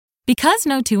Because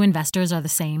no two investors are the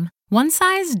same, one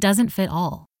size doesn't fit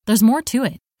all. There's more to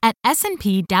it. At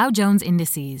S&P Dow Jones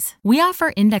Indices, we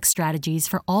offer index strategies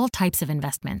for all types of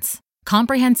investments.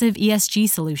 Comprehensive ESG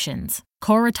solutions,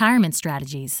 core retirement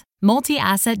strategies,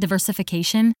 multi-asset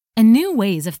diversification, and new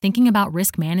ways of thinking about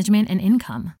risk management and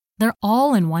income. They're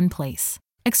all in one place.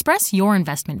 Express your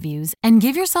investment views and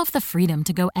give yourself the freedom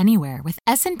to go anywhere with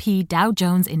S&P Dow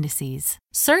Jones Indices.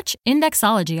 Search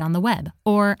Indexology on the web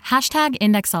or hashtag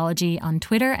Indexology on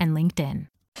Twitter and LinkedIn.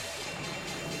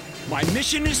 My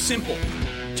mission is simple,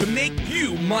 to make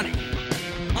you money.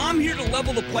 I'm here to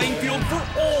level the playing field for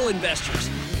all investors.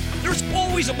 There's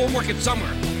always a bull market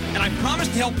somewhere, and I promise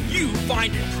to help you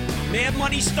find it. Mad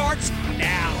Money starts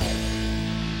now.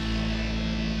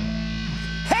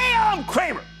 Hey, I'm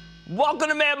Cramer. Welcome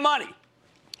to Mad Money.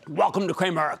 Welcome to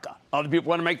Cramerica. Other people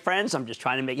want to make friends. I'm just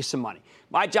trying to make you some money.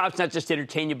 My job's not just to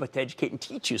entertain you, but to educate and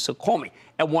teach you. So call me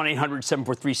at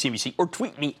 1-800-743-CNBC or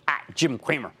tweet me at Jim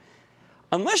Cramer.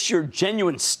 Unless you're a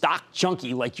genuine stock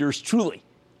junkie like yours truly,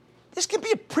 this can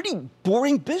be a pretty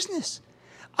boring business.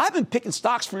 I've been picking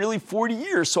stocks for nearly 40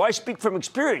 years, so I speak from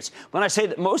experience when I say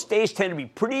that most days tend to be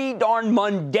pretty darn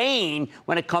mundane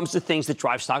when it comes to things that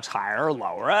drive stocks higher or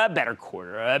lower, a better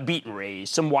quarter, a beat and raise,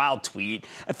 some wild tweet,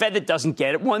 a Fed that doesn't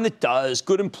get it, one that does,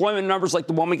 good employment numbers like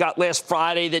the one we got last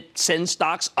Friday that sends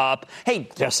stocks up. Hey,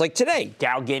 just like today,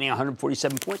 Dow gaining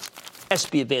 147 points,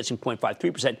 S&P advancing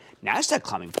 0.53%, NASDAQ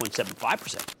climbing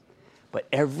 0.75%. But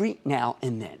every now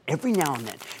and then,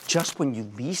 just when you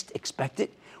least expect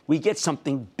it, we get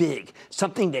something big,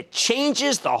 something that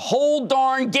changes the whole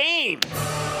darn game.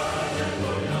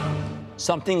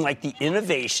 Something like the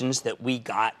innovations that we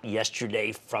got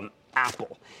yesterday from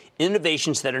Apple.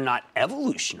 Innovations that are not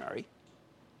evolutionary,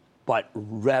 but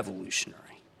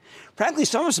revolutionary. Frankly,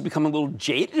 some of us have become a little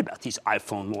jaded about these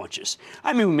iPhone launches.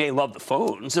 I mean, we may love the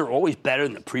phones. They're always better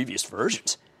than the previous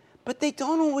versions. But they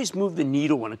don't always move the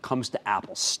needle when it comes to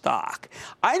Apple stock.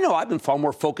 I know I've been far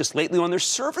more focused lately on their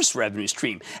service revenue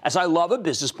stream, as I love a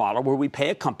business model where we pay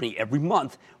a company every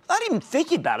month without even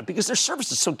thinking about it because their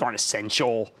service is so darn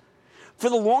essential.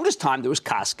 For the longest time, there was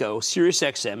Costco,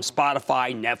 SiriusXM,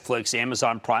 Spotify, Netflix,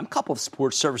 Amazon Prime, a couple of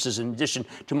support services in addition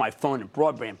to my phone and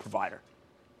broadband provider.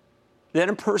 Then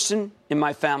a person in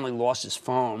my family lost his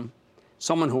phone.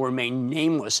 Someone who remained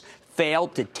nameless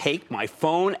failed to take my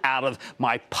phone out of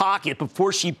my pocket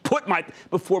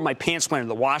before my pants went in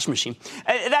the washing machine.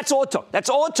 And that's all it took. That's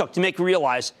all it took to make me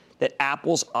realize that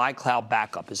Apple's iCloud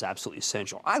backup is absolutely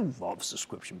essential. I love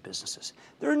subscription businesses.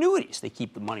 They're annuities. They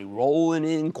keep the money rolling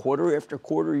in quarter after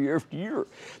quarter, year after year.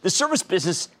 The service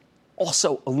business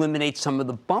also eliminates some of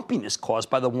the bumpiness caused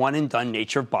by the one-and-done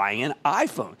nature of buying an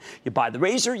iPhone. You buy the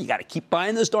razor, you got to keep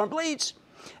buying those darn blades.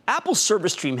 Apple's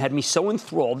service stream had me so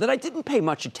enthralled that I didn't pay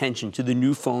much attention to the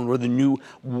new phone or the new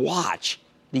watch,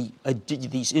 these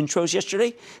intros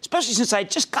yesterday, especially since I had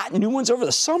just gotten new ones over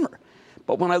the summer.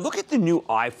 But when I look at the new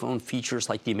iPhone features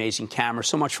like the amazing camera,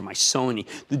 so much for my Sony,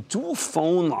 the dual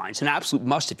phone lines, an absolute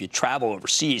must if you travel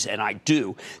overseas, and I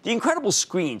do, the incredible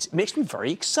screens, it makes me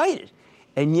very excited.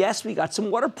 And yes, we got some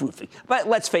waterproofing. But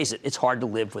let's face it, it's hard to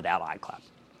live without iCloud.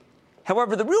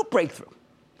 However, the real breakthrough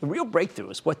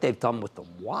is what they've done with the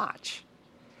watch.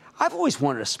 I've always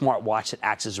wanted a smart watch that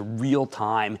acts as a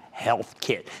real-time health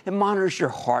kit. It monitors your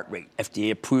heart rate,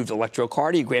 FDA-approved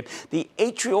electrocardiogram, the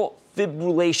atrial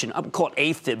fibrillation, I would call it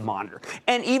AFib monitor,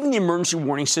 and even the emergency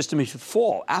warning system if you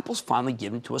fall. Apple's finally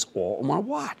given it to us all in one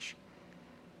watch.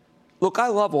 Look, I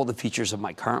love all the features of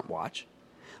my current watch.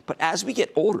 But as we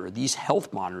get older, these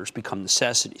health monitors become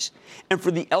necessities. And for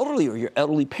the elderly or your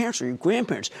elderly parents or your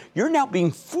grandparents, you're now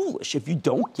being foolish if you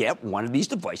don't get one of these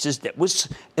devices that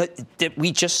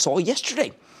we just saw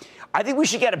yesterday. I think we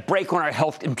should get a break on our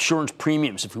health insurance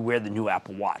premiums if we wear the new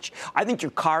Apple Watch. I think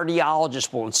your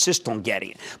cardiologist will insist on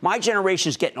getting it. My generation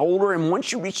is getting older, and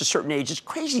once you reach a certain age, it's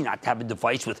crazy not to have a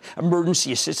device with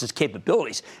emergency assistance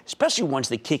capabilities, especially ones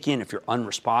that kick in if you're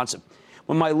unresponsive.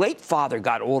 When my late father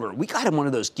got older, we got him one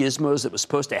of those gizmos that was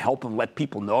supposed to help him let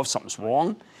people know if something's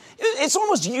wrong. It's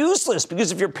almost useless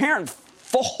because if your parent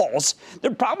falls,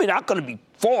 they're probably not going to be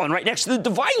falling right next to the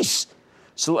device.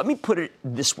 So let me put it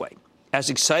this way. As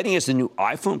exciting as the new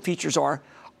iPhone features are,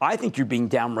 I think you're being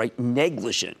downright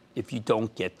negligent if you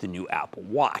don't get the new Apple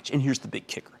Watch. And here's the big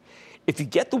kicker. If you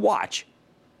get the watch,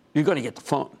 you're going to get the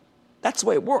phone. That's the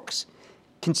way it works.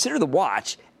 Consider the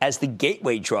watch as the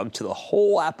gateway drug to the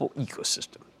whole Apple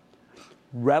ecosystem.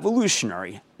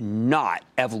 Revolutionary, not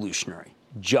evolutionary.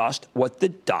 just what the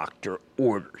doctor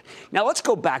ordered. Now, let's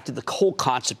go back to the whole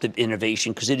concept of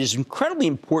innovation, because it is incredibly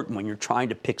important when you're trying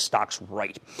to pick stocks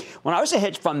right. When I was a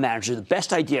hedge fund manager, the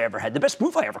best idea I ever had, the best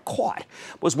move I ever caught,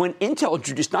 was when Intel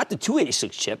introduced not the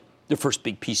 286 chip, the first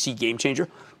big PC game changer,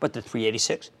 but the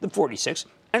 386, the 46,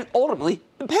 and ultimately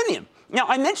the Pentium. Now,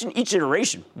 I mentioned each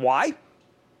iteration. Why?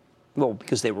 Well,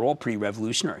 because they were all pretty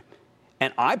revolutionary.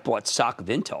 And I bought stock of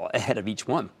Intel ahead of each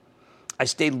one. I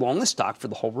stayed long the stock for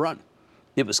the whole run.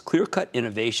 It was clear-cut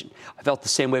innovation. I felt the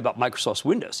same way about Microsoft's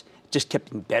Windows. It just kept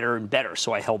getting better and better,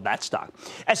 so I held that stock.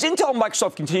 As Intel and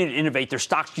Microsoft continue to innovate, their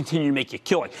stocks continue to make a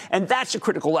killing. And that's a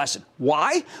critical lesson.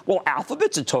 Why? Well,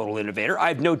 Alphabet's a total innovator. I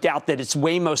have no doubt that its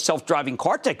Waymo self-driving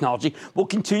car technology will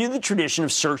continue the tradition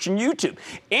of search and YouTube.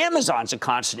 Amazon's a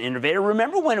constant innovator.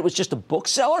 Remember when it was just a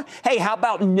bookseller? Hey, how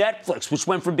about Netflix, which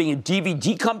went from being a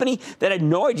DVD company that had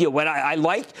no idea what I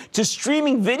liked to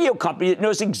streaming video company that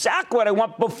knows exactly what I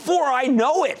want before I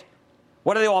know it?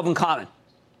 What do they all have in common?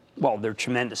 Well, they're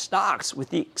tremendous stocks, with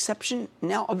the exception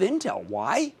now of Intel.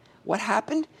 Why? What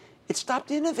happened? It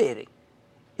stopped innovating.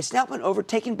 It's now been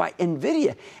overtaken by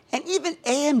NVIDIA. And even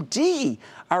AMD,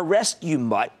 our rescue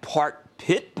mutt, part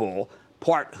pit bull,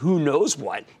 part who knows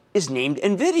what, is named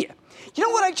NVIDIA. You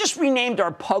know what? I just renamed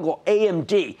our puggle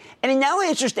AMD, and he now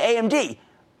answers to AMD,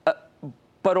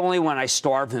 but only when I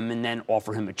starve him and then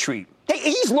offer him a treat. Hey,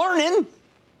 he's learning.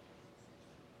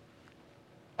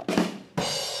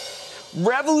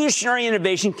 Revolutionary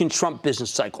innovation can trump business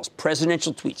cycles,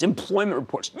 presidential tweets, employment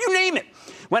reports, you name it.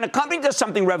 When a company does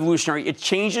something revolutionary, it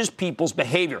changes people's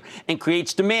behavior and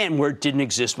creates demand where it didn't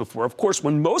exist before. Of course,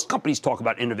 when most companies talk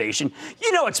about innovation,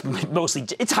 you know it's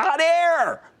hot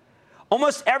air.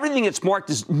 Almost everything that's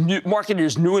marketed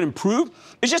as new and improved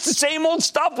is just the same old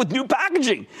stuff with new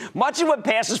packaging. Much of what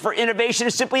passes for innovation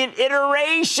is simply an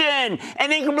iteration,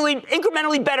 an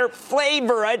incrementally better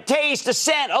flavor, a taste, a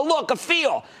scent, a look, a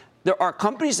feel. There are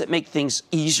companies that make things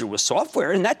easier with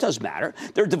software, and that does matter.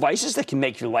 There are devices that can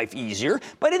make your life easier.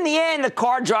 But in the end, the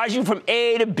car drives you from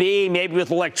A to B, maybe with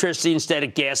electricity instead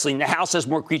of gasoline. The house has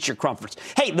more creature comforts.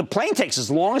 Hey, the plane takes as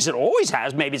long as it always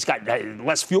has. Maybe it's got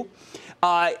less fuel.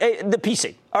 The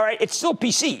PC, all right, it's still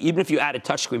PC, even if you add a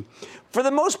touchscreen. For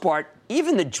the most part,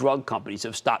 even the drug companies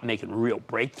have stopped making real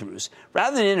breakthroughs.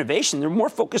 Rather than innovation, they're more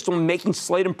focused on making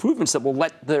slight improvements that will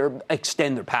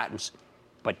extend their patents.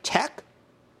 But tech?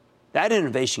 That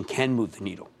innovation can move the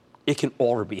needle. It can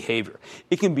alter behavior.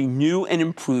 It can be new and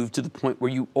improved to the point where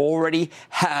you already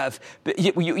have,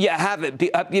 they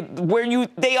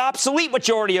obsolete what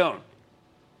you already own.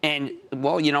 And,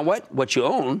 well, you know what? What you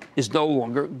own is no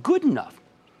longer good enough.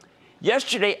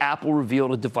 Yesterday, Apple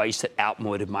revealed a device that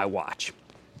outmoded my watch.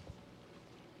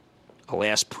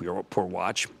 Alas, poor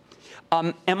watch.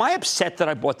 Am I upset that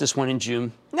I bought this one in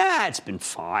June? Nah, it's been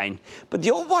fine. But the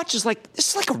old watch is like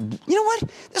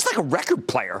a record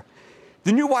player.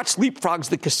 The new watch leapfrogs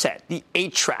the cassette, the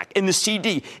 8-track, and the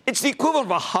CD. It's the equivalent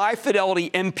of a high-fidelity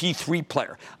MP3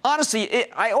 player. Honestly,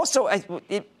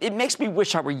 it makes me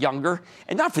wish I were younger,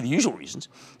 and not for the usual reasons.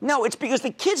 No, it's because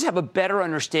the kids have a better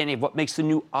understanding of what makes the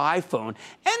new iPhone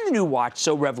and the new watch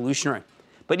so revolutionary.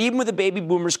 But even with the baby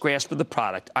boomers' grasp of the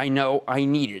product, I know I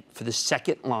need it for the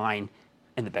second line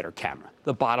and the better camera.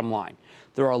 The bottom line,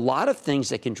 there are a lot of things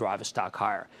that can drive a stock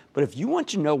higher. But if you want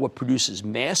to know what produces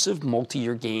massive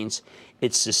multi-year gains,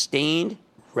 it's sustained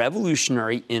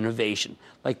revolutionary innovation,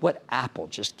 like what Apple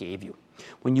just gave you.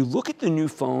 When you look at the new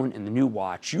phone and the new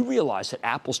watch, you realize that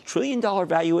Apple's trillion-dollar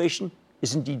valuation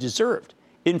is indeed deserved.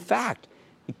 In fact,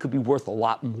 it could be worth a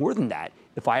lot more than that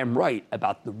if I am right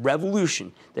about the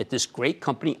revolution that this great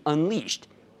company unleashed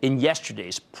in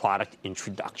yesterday's product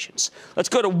introductions. Let's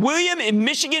go to William in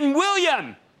Michigan.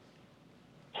 William!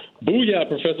 Booyah,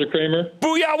 Professor Cramer.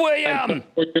 Booyah, William!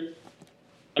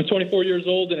 I'm 24 years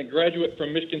old and a graduate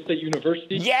from Michigan State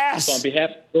University. Yes! So on behalf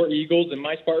of your Eagles and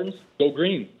my Spartans, go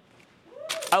green.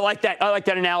 I like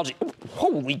that analogy. Ooh,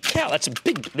 holy cow, that's a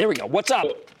big... There we go. What's up?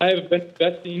 So I have been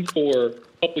investing for a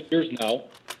couple of years now,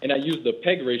 and I use the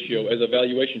PEG ratio as a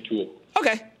valuation tool.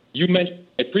 Okay. You mentioned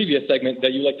in a previous segment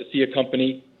that you like to see a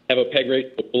company have a PEG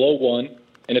ratio below 1,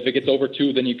 and if it gets over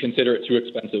 2, then you consider it too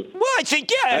expensive. Well, I think,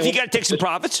 yeah, if you got to take some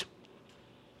profits.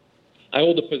 I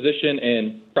hold a position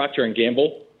in Procter &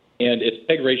 Gamble, and its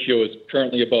PEG ratio is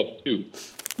currently above 2.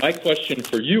 My question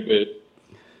for you is,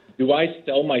 do I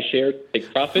sell my share to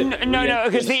take profit? No,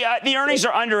 because the earnings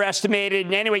are underestimated.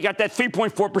 And anyway, you got that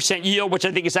 3.4% yield, which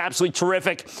I think is absolutely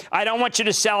terrific. I don't want you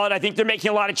to sell it. I think they're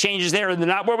making a lot of changes there, and they're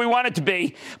not where we want it to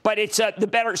be. But it's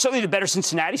certainly the better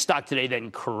Cincinnati stock today than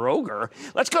Kroger.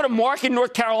 Let's go to Mark in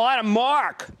North Carolina.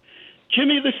 Mark.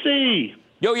 Jimmy the C.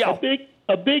 Yo. A big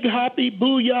A big happy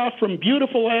booyah from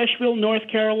beautiful Asheville, North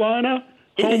Carolina,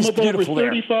 home of over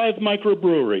 35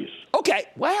 microbreweries. Okay,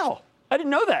 wow. I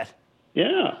didn't know that.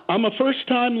 Yeah, I'm a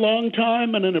first-time,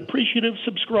 long-time, and an appreciative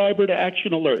subscriber to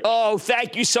Action Alert. Oh,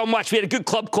 thank you so much. We had a good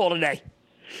club call today.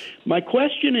 My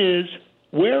question is,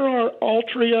 where are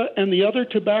Altria and the other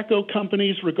tobacco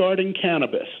companies regarding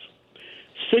cannabis?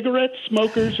 Cigarette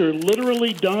smokers are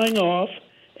literally dying off,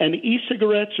 and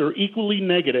e-cigarettes are equally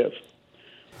negative.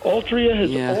 Altria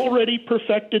has already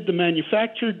perfected the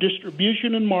manufacture,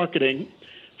 distribution, and marketing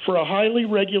for a highly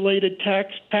regulated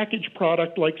taxed package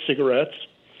product like cigarettes,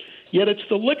 yet it's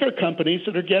the liquor companies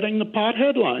that are getting the pot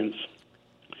headlines.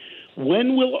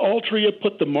 When will Altria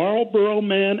put the Marlboro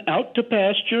Man out to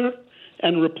pasture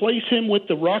and replace him with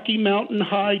the Rocky Mountain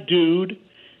High dude?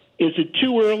 Is it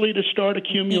too early to start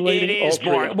accumulating Altria? It is,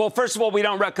 Mark. Well, first of all, we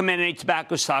don't recommend any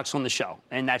tobacco stocks on the show,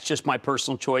 and that's just my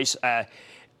personal choice.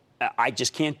 I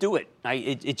just can't do it.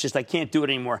 I can't do it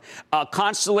anymore.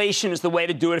 Constellation is the way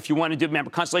to do it if you want to do it.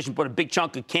 Remember, Constellation put a big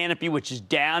chunk of Canopy, which is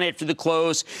down after the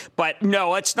close. But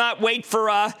no, let's not wait for.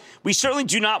 We certainly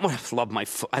do not want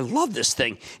to. I love this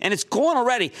thing, and it's gone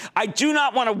already. I do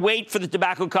not want to wait for the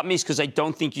tobacco companies because I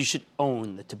don't think you should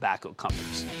own the tobacco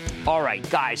companies. All right,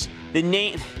 guys. The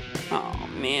name. Oh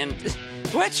man,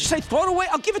 do I just say throw it away?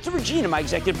 I'll give it to Regina, my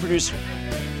executive producer.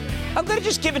 I'm going to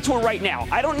just give it to her right now.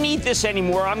 I don't need this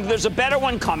anymore. There's a better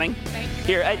one coming.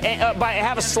 Here,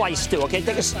 have a slice, too, okay?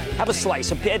 Have a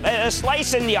slice. A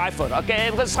slice in the iPhone, okay?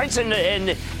 A slice in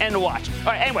the watch. All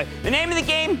right, anyway, the name of the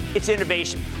game, it's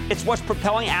innovation. It's what's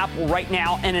propelling Apple right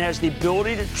now, and it has the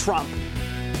ability to trump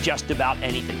just about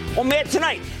anything. Well, man,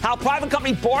 tonight, how private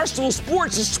company Barstool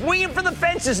Sports is swinging for the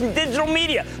fences in digital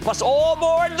media, plus all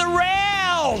aboard the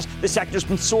rails. The sector's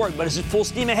been soaring, but is it full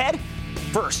steam ahead?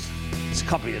 First, it's a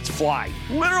company that's flying.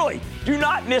 Literally, do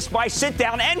not miss my sit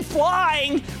down and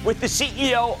flying with the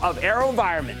CEO of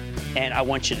AeroVironment. And I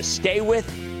want you to stay with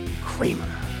Cramer.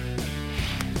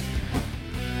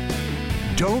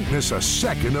 Don't miss a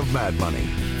second of Mad Money.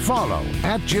 Follow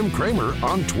 @Jim Cramer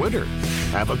on Twitter.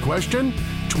 Have a question?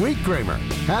 Tweet Cramer.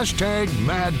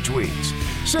 #MadTweets.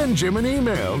 Send Jim an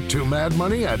email to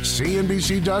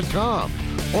madmoney@cnbc.com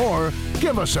or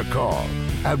give us a call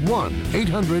at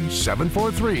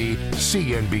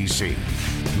 1-800-743-CNBC.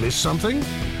 Miss something?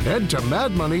 Head to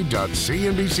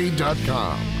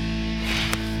madmoney.cnbc.com.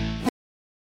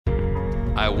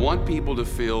 I want people to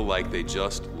feel like they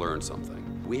just learned something.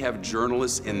 We have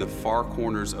journalists in the far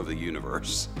corners of the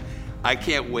universe. I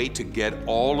can't wait to get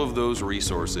all of those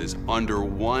resources under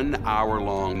 1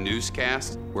 hour-long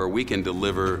newscast where we can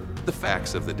deliver the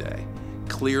facts of the day,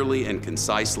 clearly and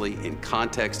concisely, in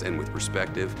context and with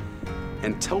perspective,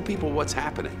 and tell people what's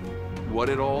happening, what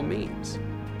it all means.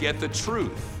 Get the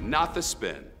truth, not the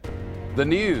spin. The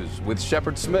News with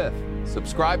Shepard Smith.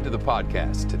 Subscribe to the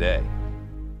podcast today.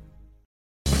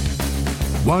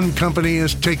 One company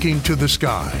is taking to the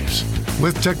skies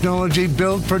with technology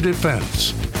built for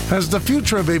defense. Has the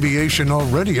future of aviation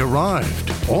already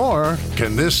arrived? Or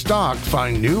can this stock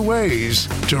find new ways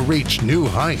to reach new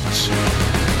heights?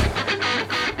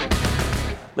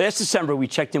 Last December, we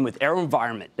checked in with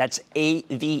AeroVironment. That's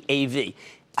AVAV.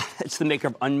 It's the maker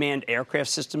of unmanned aircraft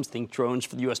systems, think drones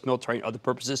for the U.S. military and other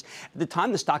purposes. At the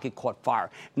time, the stock had caught fire,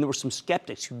 and there were some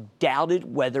skeptics who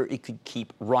doubted whether it could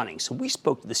keep running. So we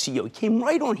spoke to the CEO. He came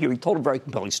right on here. He told a very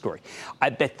compelling story. I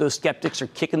bet those skeptics are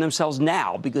kicking themselves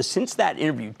now because since that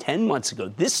interview 10 months ago,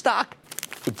 this stock,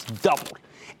 it's doubled.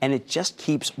 And it just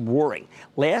keeps roaring.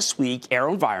 Last week,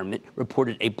 AeroVironment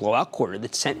reported a blowout quarter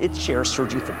that sent its shares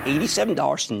surging from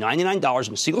 $87 to $99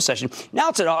 in a single session. Now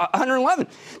it's at $111.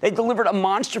 They delivered a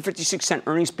monster 56-cent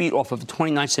earnings beat off of a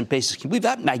 29-cent basis. Can you believe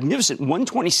that? Magnificent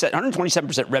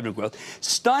 127% revenue growth.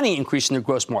 Stunning increase in their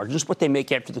gross margins, what they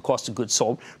make after the cost of goods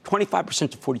sold,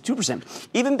 25% to 42%.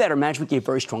 Even better, management gave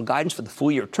very strong guidance for the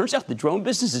full year. Turns out the drone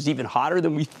business is even hotter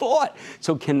than we thought.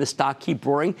 So can the stock keep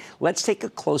roaring? Let's take a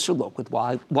closer look with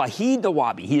Wahid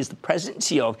Dawabi. He is the president and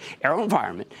CEO of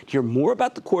AeroVironment. To hear more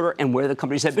about the quarter and where the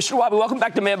company's headed. Mr. Dawabi, welcome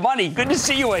back to Mad Money. Good to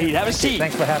see you, Wahid. Have a seat.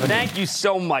 Thanks for having me. Thank you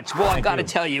so much. Well, I've got to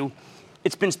tell you,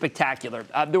 it's been spectacular.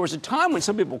 There was a time when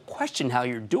some people questioned how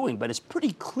you're doing, but it's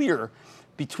pretty clear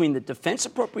between the defense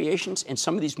appropriations and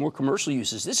some of these more commercial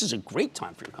uses. This is a great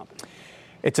time for your company.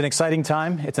 It's an exciting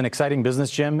time. It's an exciting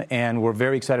business, Jim, and we're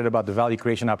very excited about the value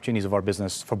creation opportunities of our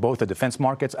business for both the defense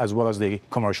markets as well as the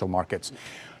commercial markets.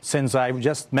 Since I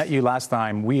just met you last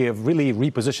time, we have really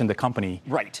repositioned the company.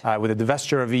 Right. With the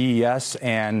divestiture of EES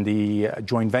and the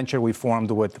joint venture we formed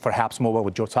for HAPSMobile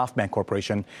with SoftBank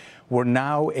Corporation, we're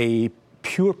now a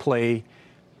pure-play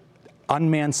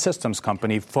unmanned systems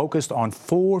company focused on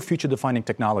 4 future-defining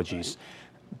technologies.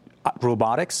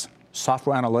 robotics,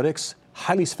 software analytics,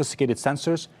 highly sophisticated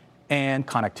sensors, and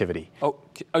connectivity. Oh,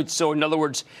 so in other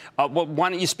words, why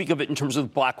don't you speak of it in terms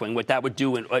of Blackwing, what that would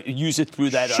do, and use it through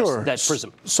that that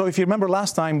prism? So if you remember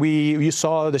last time, you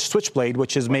saw the Switchblade,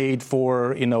 which is made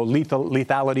for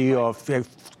lethality of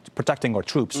protecting our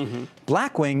troops. Mm-hmm.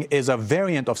 Blackwing is a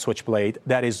variant of Switchblade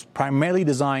that is primarily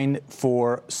designed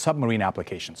for submarine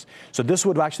applications. So this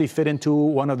would actually fit into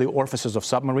one of the orifices of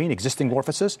submarine, existing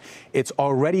orifices. It's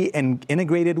already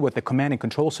integrated with the command and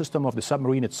control system of the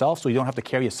submarine itself, so you don't have to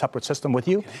carry a separate system with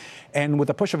you. Okay. And with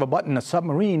the push of a button, a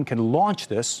submarine can launch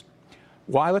this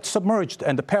while it's submerged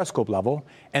at the periscope level,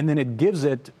 and then it gives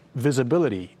it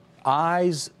visibility,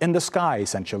 eyes in the sky,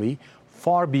 essentially,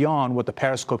 far beyond what the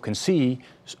periscope can see,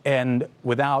 and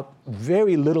without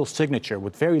very little signature,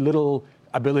 with very little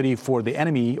ability for the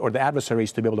enemy or the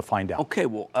adversaries to be able to find out. Okay,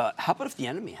 well, how about if the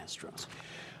enemy has drones?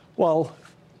 Well,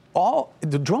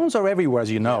 the drones are everywhere, as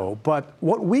you know, but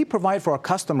what we provide for our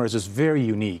customers is very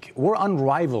unique. We're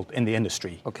unrivaled in the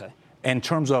industry. Okay. In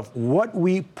terms of what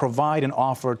we provide and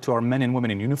offer to our men and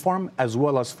women in uniform, as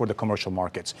well as for the commercial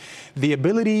markets. The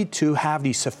ability to have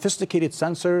these sophisticated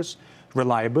sensors,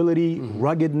 reliability,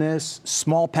 ruggedness,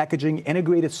 small packaging,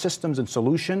 integrated systems and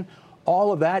solution,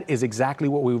 all of that is exactly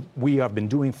what we have been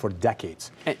doing for decades.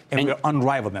 And we're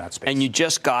unrivaled in that space. And you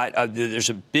just got, there's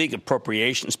a big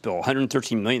appropriations bill,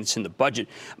 $113 million that's in the budget.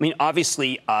 I mean,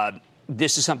 obviously,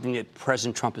 this is something that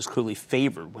President Trump has clearly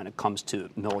favored when it comes to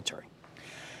military.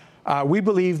 We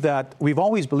believe that, we've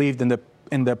always believed in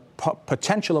the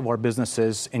potential of our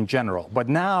businesses in general. But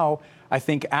now, I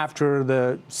think after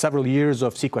the several years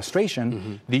of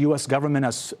sequestration, the U.S. government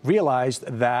has realized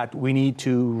that we need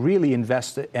to really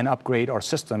invest and upgrade our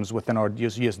systems within our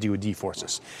U.S. DoD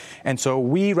forces. And so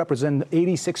we represent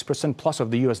 86% plus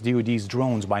of the U.S. DoD's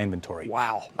drones by inventory.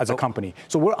 Wow. As a company.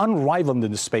 So we're unrivaled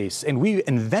in the space. And we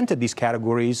invented these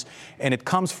categories, and it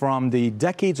comes from the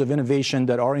decades of innovation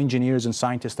that our engineers and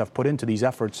scientists have put into these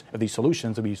efforts, these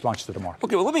solutions that we launched to the market.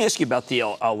 Okay, well, let me ask you about the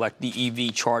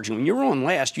EV charging. When you were on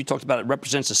last, you talked about it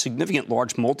represents a significant,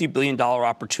 large, multi-billion-dollar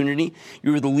opportunity.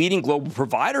 You were the leading global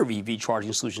provider of EV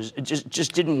charging solutions. It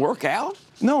just didn't work out?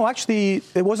 No, actually,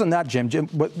 it wasn't that, Jim.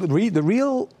 But the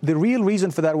real reason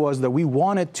for that was that we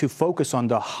wanted to focus on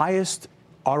the highest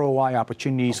ROI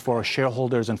opportunities for our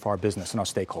shareholders and for our business and our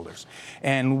stakeholders.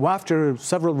 And after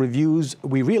several reviews,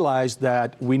 we realized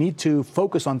that we need to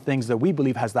focus on things that we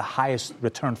believe has the highest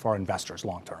return for our investors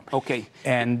long term. Okay.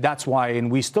 And that's why, and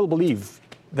we still believe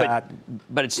that.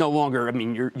 But it's no longer, I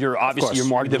mean, you're obviously your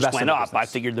margins went up. I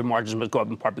figured the margins must go up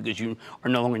in part because you are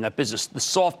no longer in that business. The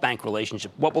SoftBank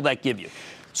relationship, what will that give you?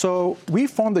 So we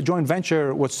formed a joint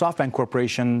venture with SoftBank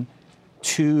Corporation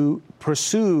to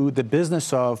pursue the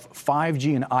business of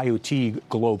 5G and IoT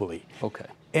globally. Okay.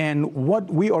 And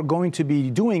what we are going to be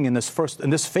doing in this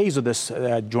phase of this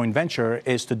joint venture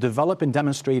is to develop and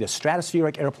demonstrate a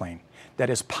stratospheric airplane that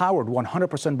is powered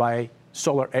 100% by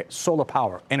solar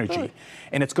power energy. Right.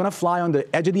 And it's going to fly on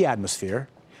the edge of the atmosphere.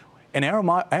 And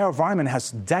AeroVironment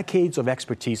has decades of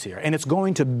expertise here. And it's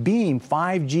going to beam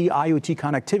 5G IoT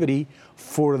connectivity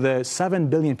for the 7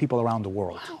 billion people around the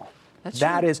world. Wow.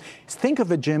 Think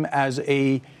of it, Jim, as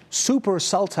a super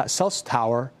cell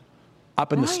tower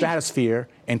up in the stratosphere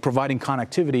and providing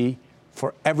connectivity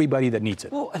for everybody that needs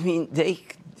it. Well, I mean,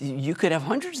 you could have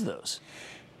hundreds of those.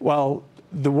 Well,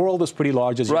 the world is pretty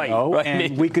large, as you know,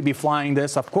 and we could be flying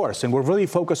this, of course. And we're really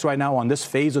focused right now on this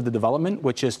phase of the development,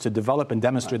 which is to develop and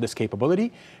demonstrate this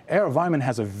capability. AeroVironment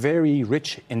has a very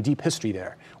rich and deep history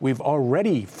there. We've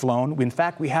already flown. In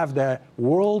fact, we have the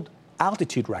world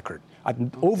altitude record at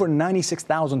over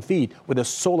 96,000 feet with a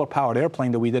solar-powered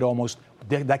airplane that we did almost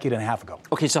a decade and a half ago.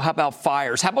 Okay, so how about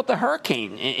fires? How about the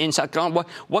hurricane in South Carolina?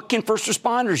 What can first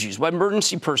responders use? What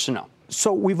emergency personnel?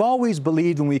 So we've always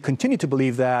believed, and we continue to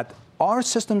believe, that our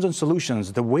systems and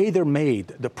solutions, the way they're made,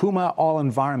 the Puma all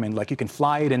environment, like you can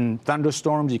fly it in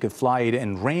thunderstorms, you can fly it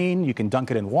in rain, you can dunk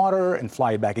it in water and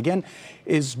fly it back again,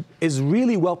 is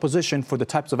really well positioned for the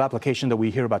types of application that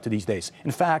we hear about these days.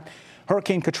 In fact,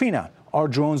 Hurricane Katrina, our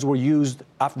drones were used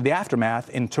after the aftermath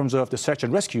in terms of the search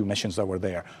and rescue missions that were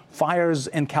there. Fires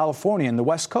in California and the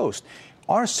West Coast.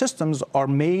 Our systems are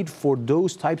made for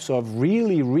those types of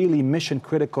really, really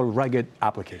mission-critical, rugged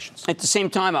applications. At the same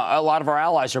time, a lot of our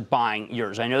allies are buying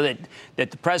yours. I know that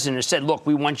the president has said, look,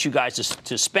 we want you guys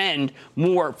to spend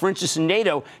more. For instance, in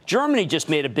NATO, Germany just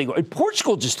made a big order.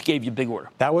 Portugal just gave you a big order.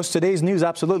 That was today's news,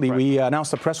 absolutely. Right. We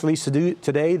announced a press release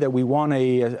today that we won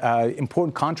an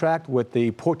important contract with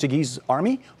the Portuguese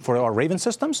army for our Raven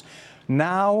systems.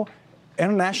 Now,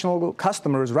 international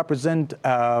customers represent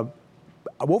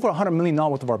over $100 million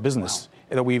worth of our business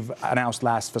that we've announced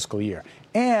last fiscal year.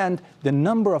 And the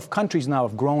number of countries now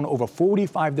have grown over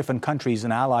 45 different countries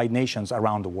and allied nations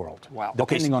around the world,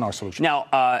 depending on our solution. Now,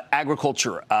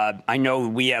 agriculture. I know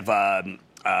we have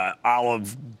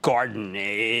Olive Garden.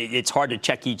 It's hard to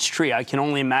check each tree. I can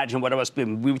only imagine what it must be.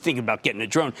 We were thinking about getting a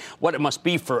drone. What it must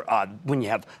be for when you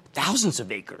have thousands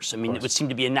of acres. I mean, it would seem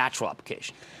to be a natural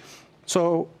application.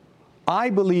 So I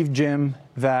believe, Jim,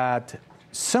 that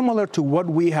similar to what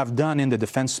we have done in the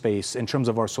defense space in terms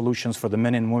of our solutions for the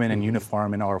men and women in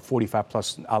uniform in our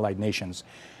 45-plus allied nations,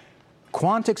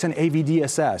 Quantix and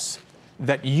AVDSS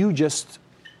that you just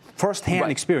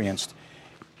firsthand experienced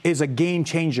is a game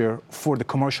changer for the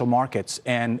commercial markets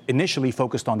and initially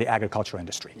focused on the agriculture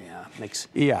industry.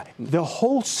 The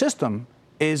whole system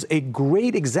is a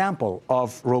great example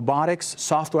of robotics,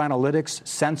 software analytics,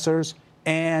 sensors,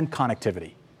 and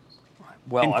connectivity.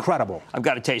 Well, incredible. I've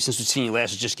got to tell you, since we've seen you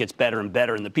last, it just gets better and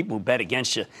better. And the people who bet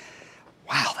against you,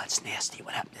 wow, that's nasty.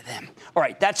 What happened to them? All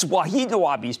right, that's Wahid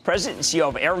Nawabi. He's president and CEO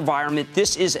of Air Environment.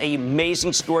 This is an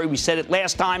amazing story. We said it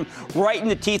last time, right in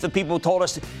the teeth of people who told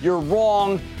us you're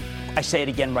wrong. I say it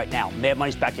again right now. Mad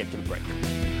Money's back after the break.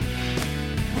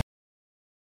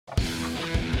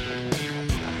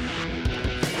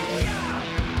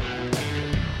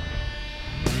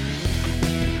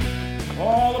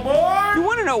 All aboard! You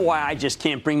want to know why I just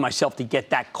can't bring myself to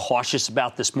get that cautious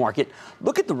about this market?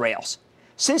 Look at the rails.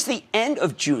 Since the end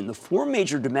of June, the four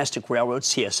major domestic railroads,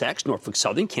 CSX, Norfolk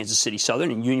Southern, Kansas City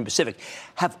Southern, and Union Pacific,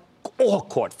 have all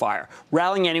caught fire,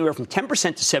 rallying anywhere from 10%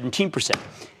 to 17%.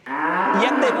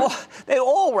 Yet they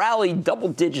all rallied double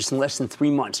digits in less than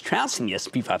 3 months, trouncing the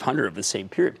S&P 500 over the same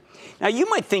period. Now, you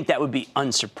might think that would be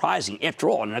unsurprising. After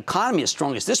all, in an economy as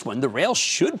strong as this one, the rails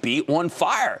should be on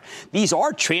fire. These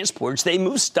are transports. They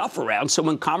move stuff around, so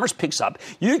when commerce picks up,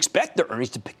 you expect their earnings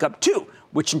to pick up too,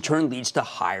 which in turn leads to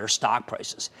higher stock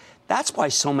prices. That's why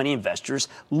so many investors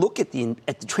look at the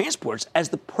transports as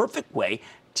the perfect way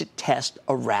to test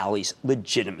a rally's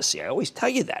legitimacy. I always tell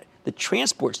you that. The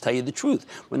transports tell you the truth.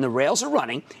 When the rails are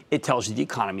running, it tells you the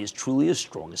economy is truly as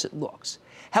strong as it looks.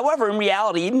 However, in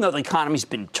reality, even though the economy's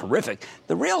been terrific,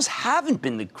 the rails haven't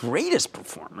been the greatest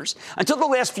performers. Until the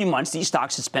last few months, these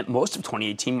stocks had spent most of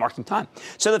 2018 marking time.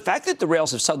 So the fact that the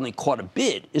rails have suddenly caught a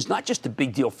bid is not just a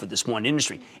big deal for this one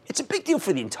industry. It's a big deal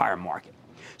for the entire market.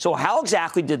 So how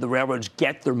exactly did the railroads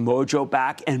get their mojo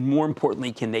back? And more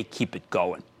importantly, can they keep it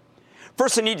going?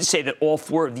 First, I need to say that all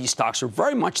four of these stocks are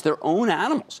very much their own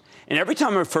animals. And every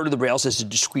time I refer to the rails as a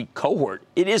discrete cohort,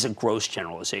 it is a gross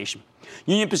generalization.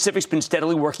 Union Pacific's been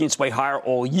steadily working its way higher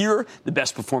all year, the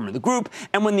best performer in the group.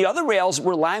 And when the other rails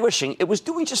were languishing, it was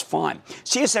doing just fine.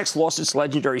 CSX lost its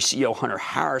legendary CEO, Hunter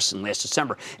Harrison, last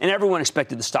December, and everyone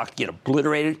expected the stock to get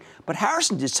obliterated. But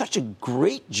Harrison did such a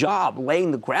great job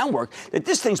laying the groundwork that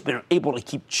this thing's been able to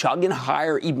keep chugging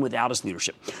higher even without his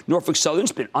leadership. Norfolk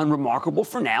Southern's been unremarkable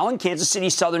for now, and Kansas City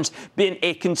Southern's been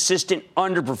a consistent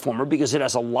underperformer because it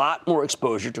has a lot more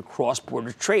exposure to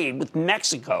cross-border trade with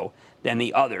Mexico than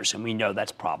the others, and we know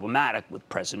that's problematic with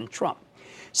President Trump.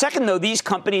 Second, though, these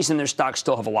companies and their stocks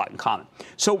still have a lot in common.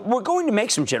 So we're going to make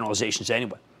some generalizations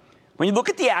anyway. When you look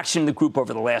at the action in the group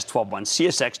over the last 12 months,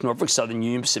 CSX, Norfolk Southern,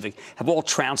 Union Pacific have all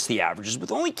trounced the averages,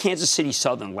 with only Kansas City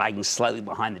Southern lagging slightly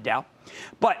behind the Dow.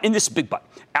 But, and this is a big but,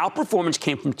 outperformance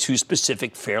came from two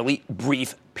specific, fairly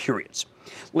brief periods.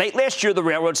 Late last year, the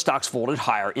railroad stocks folded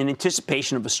higher in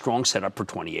anticipation of a strong setup for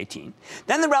 2018.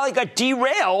 Then the rally got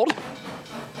derailed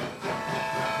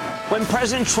when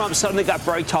President Trump suddenly got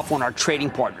very tough on our trading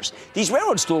partners. These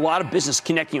railroads do a lot of business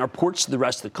connecting our ports to the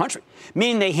rest of the country,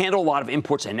 meaning they handle a lot of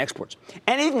imports and exports.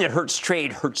 And anything that hurts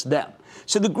trade hurts them.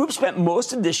 So the group spent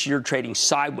most of this year trading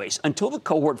sideways until the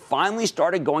cohort finally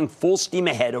started going full steam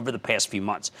ahead over the past few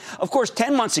months. Of course,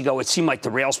 10 months ago, it seemed like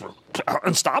the rails were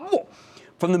unstoppable.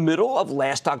 From the middle of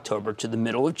last October to the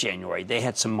middle of January, they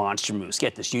had some monster moves.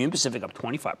 Get this, Union Pacific up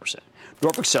 25%,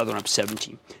 Norfolk Southern up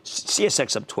 17%,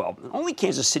 CSX up 12%. And only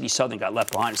Kansas City Southern got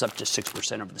left behind. It's up just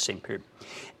 6% over the same period.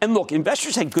 And look,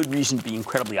 investors had good reason to be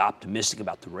incredibly optimistic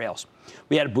about the rails.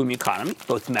 We had a booming economy,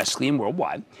 both domestically and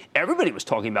worldwide. Everybody was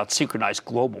talking about synchronized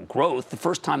global growth, the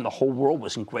first time the whole world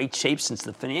was in great shape since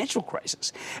the financial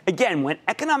crisis. Again, when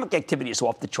economic activity is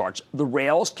off the charts, the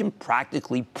rails can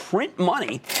practically print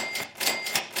money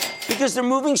because they're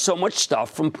moving so much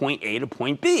stuff from point A to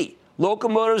point B.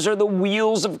 Locomotives are the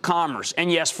wheels of commerce. And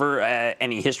yes, for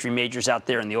any history majors out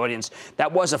there in the audience,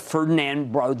 that was a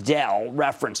Ferdinand Braudel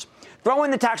reference. Throw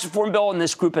in the tax reform bill, and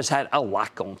this group has had a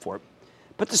lot going for it.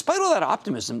 But despite all that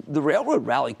optimism, the railroad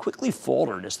rally quickly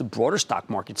faltered as the broader stock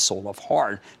market sold off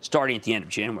hard, starting at the end of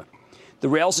January. The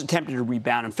rails attempted to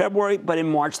rebound in February, but in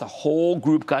March, the whole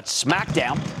group got smacked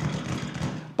down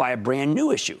by a brand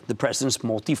new issue, the president's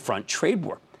multi-front trade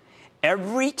war.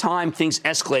 Every time things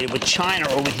escalated with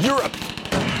China or with Europe,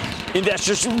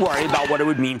 investors would worry about what it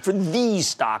would mean for these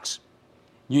stocks.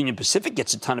 Union Pacific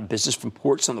gets a ton of business from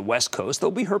ports on the West Coast. They'll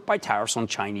be hurt by tariffs on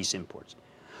Chinese imports.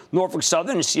 Norfolk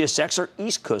Southern and CSX are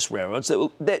East Coast railroads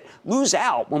that lose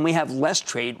out when we have less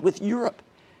trade with Europe.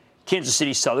 Kansas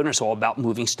City Southern is all about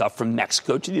moving stuff from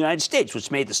Mexico to the United States,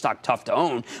 which made the stock tough to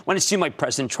own when it seemed like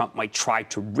President Trump might try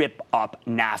to rip up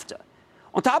NAFTA.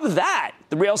 On top of that,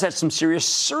 the rails had some serious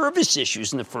service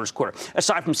issues in the first quarter,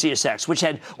 aside from CSX, which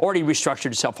had already restructured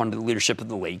itself under the leadership of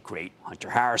the late, great Hunter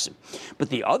Harrison. But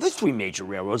the other three major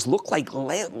railroads looked like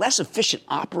less efficient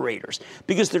operators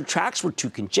because their tracks were too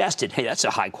congested. Hey, that's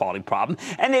a high-quality problem,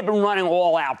 and they've been running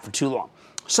all out for too long.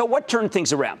 So what turned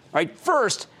things around? All right,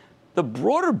 first, the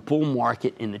broader bull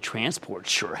market in the transport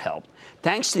sure helped.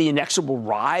 Thanks to the inexorable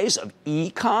rise of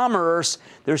e-commerce,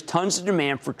 there's tons of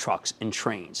demand for trucks and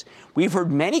trains. We've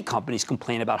heard many companies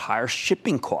complain about higher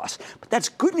shipping costs, but that's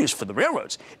good news for the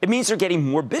railroads. It means they're getting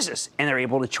more business, and they're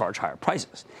able to charge higher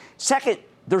prices. Second,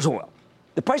 there's oil.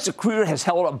 The price of crude has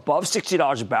held above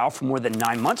 $60 a barrel for more than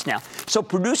 9 months now, so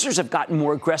producers have gotten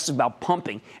more aggressive about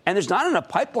pumping, and there's not enough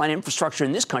pipeline infrastructure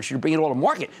in this country to bring it all to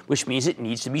market, which means it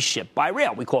needs to be shipped by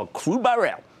rail. We call it crude by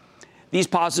rail. These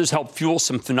positives helped fuel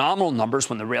some phenomenal numbers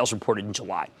when the rails reported in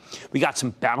July. We got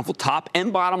some bountiful top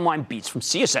and bottom line beats from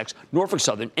CSX, Norfolk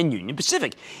Southern, and Union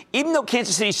Pacific. Even though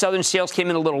Kansas City Southern sales came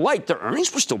in a little light, their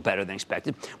earnings were still better than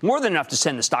expected, more than enough to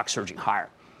send the stock surging higher.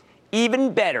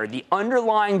 Even better, the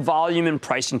underlying volume and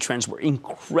pricing trends were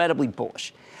incredibly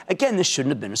bullish. Again, this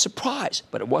shouldn't have been a surprise,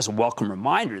 but it was a welcome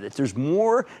reminder that there's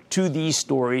more to these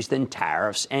stories than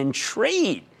tariffs and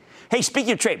trade. Hey,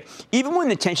 speaking of trade, even when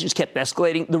the tensions kept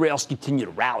escalating, the rails continued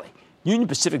to rally. Union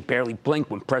Pacific barely blinked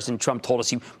when President Trump told us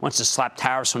he wants to slap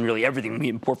tariffs on nearly everything we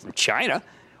import from China.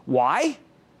 Why?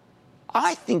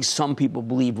 I think some people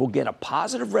believe we'll get a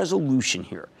positive resolution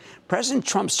here. President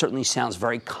Trump certainly sounds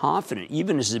very confident,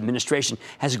 even as his administration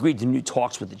has agreed to new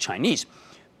talks with the Chinese.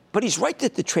 But he's right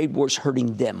that the trade war is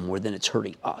hurting them more than it's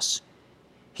hurting us.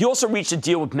 He also reached a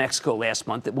deal with Mexico last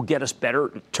month that will get us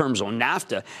better terms on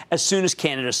NAFTA as soon as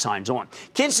Canada signs on.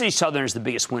 Kansas City Southern is the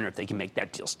biggest winner if they can make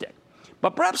that deal stick.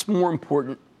 But perhaps more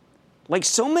important, like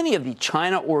so many of the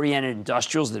China-oriented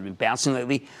industrials that have been bouncing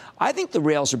lately, I think the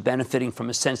rails are benefiting from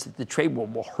a sense that the trade war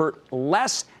will hurt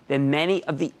less than many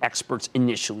of the experts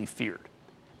initially feared.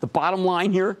 The bottom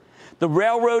line here, the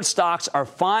railroad stocks are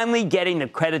finally getting the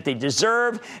credit they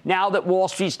deserve now that Wall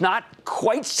Street's not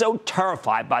quite so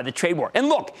terrified by the trade war. And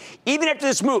look, even after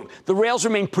this move, the rails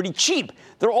remain pretty cheap.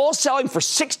 They're all selling for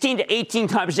 16 to 18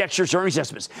 times next year's earnings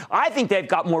estimates. I think they've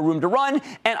got more room to run,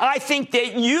 and I think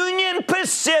that Union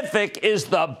Pacific is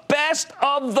the best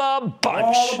of the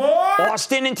bunch.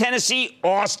 Austin in Tennessee,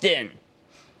 Austin.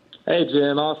 Hey,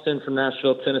 Jim. Austin from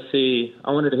Nashville, Tennessee.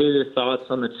 I wanted to hear your thoughts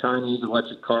on the Chinese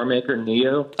electric car maker,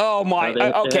 NIO. Oh, my.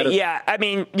 Okay, yeah. I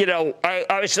mean, you know,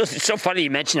 it's so funny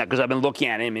you mention that because I've been looking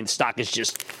at it. I mean, stock is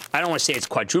just, I don't want to say it's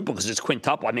quadruple because it's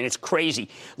quintuple. I mean, it's crazy.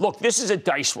 Look, this is a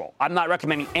dice roll. I'm not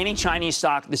recommending any Chinese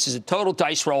stock. This is a total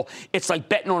dice roll. It's like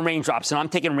betting on raindrops, and I'm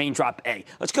taking raindrop A.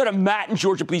 Let's go to Matt in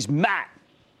Georgia, please. Matt.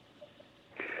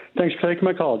 Thanks for taking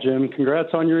my call, Jim. Congrats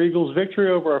on your Eagles' victory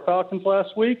over our Falcons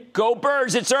last week. Go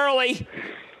Birds, it's early.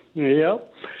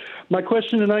 Yep. My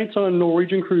question tonight's on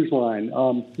Norwegian Cruise Line.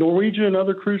 Norwegian and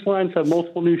other cruise lines have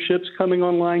multiple new ships coming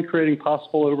online, creating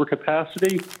possible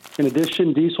overcapacity. In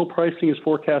addition, diesel pricing is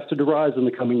forecasted to rise in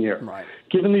the coming year. Right.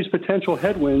 Given these potential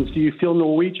headwinds, do you feel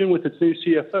Norwegian, with its new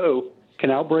CFO,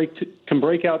 can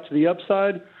break out to the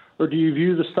upside? Or do you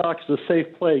view the stock as a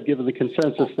safe play given the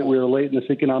consensus that we are late in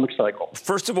this economic cycle?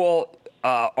 First of all,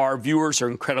 our viewers are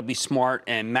incredibly smart,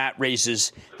 and Matt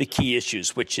raises the key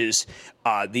issues, which is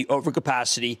the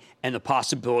overcapacity and the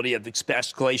possibility of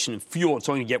escalation in fuel. It's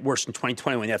only going to get worse in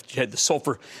 2020 when you have to have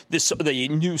the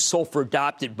new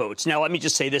sulfur-adopted boats. Now, let me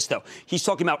just say this, though. He's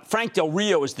talking about Frank Del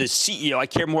Rio is the CEO. I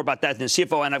care more about that than the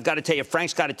CFO, and I've got to tell you,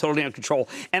 Frank's got it totally under control,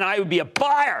 and I would be a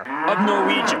buyer of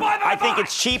Norwegian. I think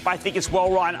it's cheap. I think it's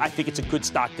well-run. I think it's a good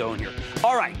stock to own here.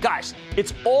 All right, guys,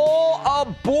 it's all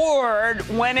aboard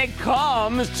when it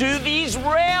comes to these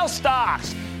rail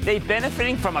stocks. They're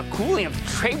benefiting from a cooling of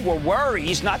trade war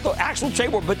worries, not the actual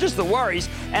trade war, but just the worries,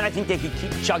 and I think they could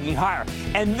keep chugging higher.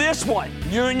 And this one,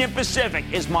 Union Pacific,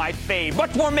 is my fave.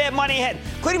 Much more Mad Money ahead,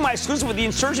 including my exclusive with the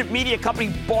insurgent media company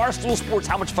Barstool Sports.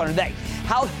 How much fun are they?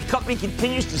 How the company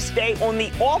continues to stay on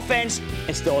the offense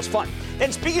and still has fun.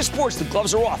 Then speaking of sports, the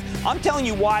gloves are off. I'm telling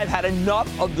you why I've had enough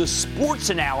of the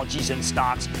sports analogies in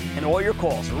stocks and all your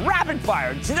calls. Rapid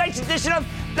fire, tonight's edition of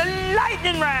the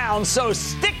Lightning Round. So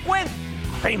stick with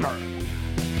Cramer.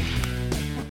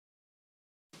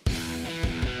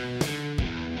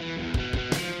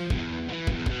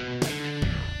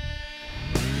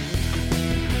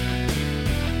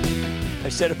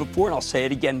 said it before, and I'll say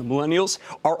it again. The millennials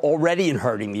are already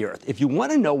inheriting the earth. If you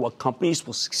want to know what companies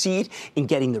will succeed in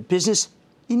getting their business,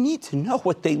 you need to know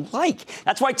what they like.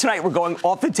 That's why tonight we're going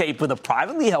off the tape with a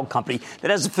privately held company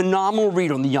that has a phenomenal read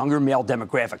on the younger male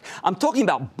demographic. I'm talking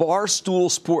about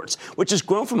Barstool Sports, which has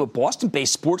grown from a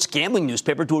Boston-based sports gambling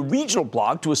newspaper to a regional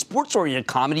blog to a sports-oriented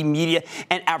comedy, media,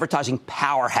 and advertising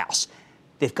powerhouse.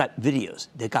 They've got videos.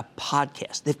 They've got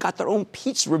podcasts. They've got their own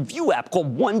pizza review app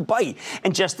called One Bite.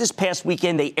 And just this past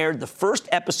weekend, they aired the first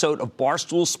episode of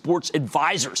Barstool Sports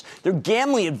Advisors, their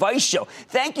gambling advice show.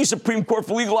 Thank you, Supreme Court,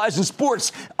 for legalizing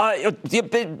sports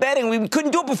betting. We couldn't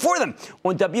do it before them.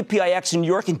 On WPIX in New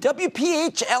York and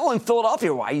WPHL in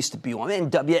Philadelphia, where I used to be on,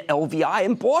 and WLVI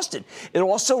in Boston. It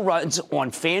also runs on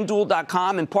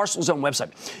FanDuel.com and Barstool's own website.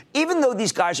 Even though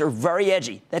these guys are very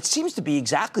edgy, that seems to be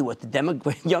exactly what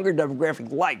the younger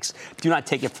demographic likes. Do not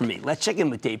take it from me. Let's check in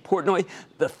with Dave Portnoy,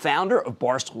 the founder of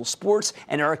Barstool Sports,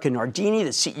 and Erica Nardini, the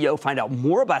CEO, find out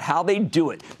more about how they do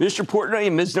it. Mr. Portnoy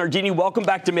and Ms. Nardini, welcome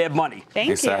back to Mad Money.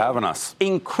 Thanks for having us.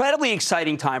 Incredibly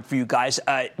exciting time for you guys.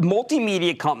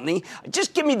 Multimedia company.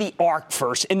 Just give me the arc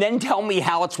first, and then tell me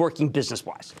how it's working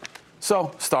business-wise.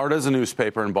 So, started as a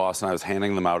newspaper in Boston. I was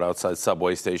handing them out outside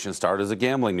subway stations. Started as a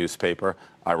gambling newspaper.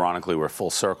 Ironically, we're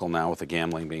full circle now with the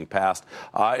gambling being passed.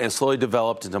 And slowly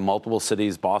developed into multiple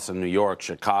cities, Boston, New York,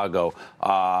 Chicago.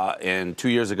 And 2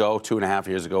 years ago, 2.5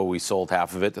 years ago, we sold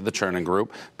half of it to the Chernin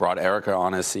Group, brought Erica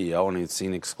on as CEO, and he's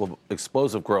seen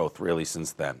explosive growth, really,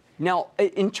 since then. Now,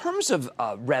 in terms of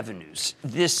revenues,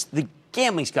 the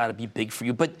gambling's got to be big for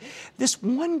you, but this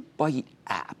One Bite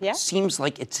app seems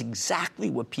like it's exactly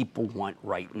what people want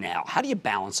right now. How do you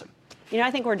balance them? You know,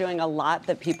 I think we're doing a lot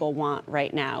that people want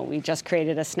right now. We just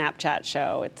created a Snapchat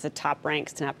show. It's a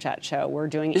top-ranked Snapchat show. We're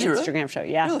doing an Instagram show.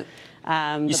 Yeah. Really?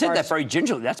 You said that very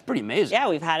gingerly. That's pretty amazing. Yeah,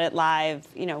 we've had it live.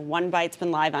 You know, One Bite's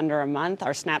been live under a month.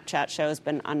 Our Snapchat show's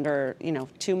been under,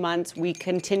 2 months. We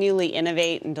continually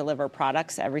innovate and deliver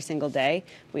products every single day.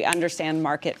 We understand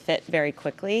market fit very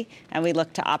quickly, and we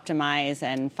look to optimize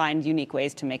and find unique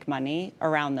ways to make money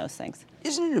around those things.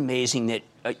 Isn't it amazing that,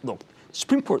 look, the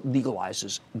Supreme Court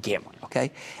legalizes gambling,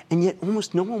 okay? And yet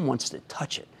almost no one wants to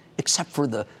touch it, except for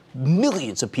the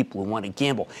millions of people who want to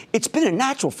gamble. It's been a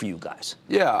natural for you guys.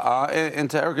 Yeah, and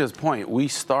to Erica's point,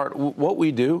 what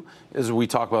we do is we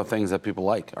talk about things that people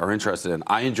like, are interested in.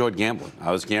 I enjoyed gambling. I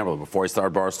was a gambler. Before I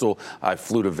started Barstool, I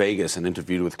flew to Vegas and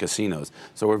interviewed with casinos.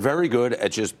 So we're very good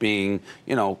at just being,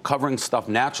 covering stuff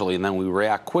naturally, and then we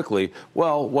react quickly.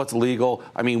 Well, what's legal?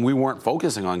 I mean, we weren't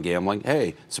focusing on gambling.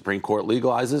 Hey, Supreme Court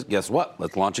legalizes. Guess what?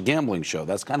 Let's launch a gambling show.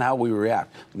 That's kind of how we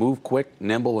react. Move quick,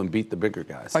 nimble, and beat the bigger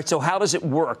guys. All right, so how does it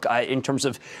work in terms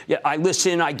of, I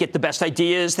listen, I get the best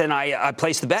ideas, then I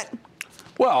place the bet?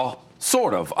 Well,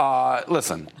 sort of.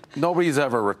 Listen, nobody's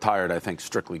ever retired, I think,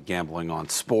 strictly gambling on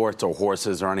sports or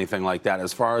horses or anything like that,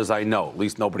 as far as I know. At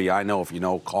least nobody I know. If you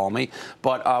know, call me.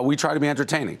 But we try to be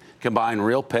entertaining, combine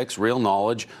real picks, real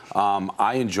knowledge.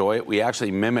 I enjoy it. We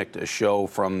actually mimicked a show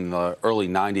from the early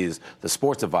 90s, The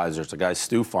Sports Advisors, the guy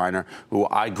Stu Feiner, who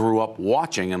I grew up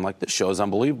watching, and this show is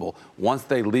unbelievable. Once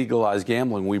they legalized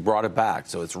gambling, we brought it back.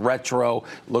 So it's retro,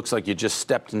 looks like you just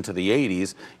stepped into the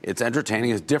 80s. It's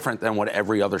entertaining. It's different than what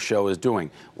every other show is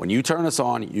doing. When you turn us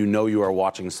on, you know you are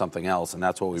watching something else, and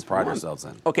that's what we pride ourselves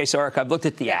in. Okay, so Eric, I've looked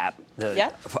at the app,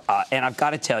 and I've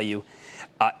got to tell you,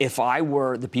 if I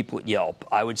were the people at Yelp,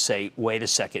 I would say, wait a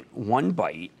second, One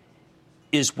Bite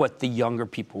is what the younger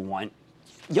people want.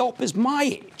 Yelp is my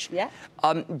age. Yeah.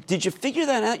 Did you figure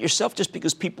that out yourself just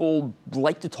because people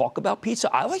like to talk about pizza?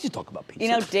 I like to talk about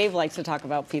pizza. Dave likes to talk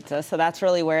about pizza, so that's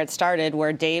really where it started,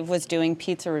 where Dave was doing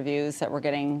pizza reviews that were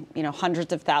getting,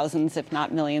 hundreds of thousands, if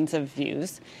not millions of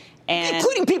views. And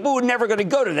including people who are never going to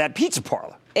go to that pizza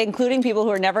parlor. Including people who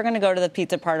are never going to go to the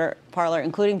pizza parlor,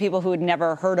 including people who had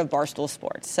never heard of Barstool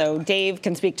Sports. So Dave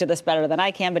can speak to this better than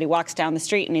I can, but he walks down the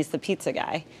street and he's the pizza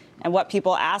guy. And what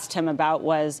people asked him about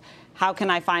was, how can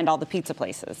I find all the pizza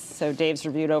places? So Dave's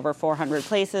reviewed over 400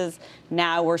 places.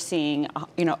 Now we're seeing,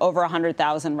 over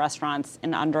 100,000 restaurants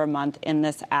in under a month in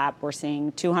this app. We're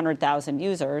seeing 200,000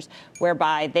 users,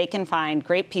 whereby they can find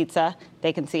great pizza,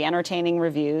 they can see entertaining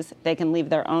reviews, they can leave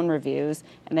their own reviews,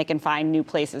 and they can find new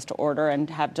places to order and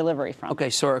have delivery from. Okay,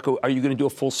 so Erica, are you going to do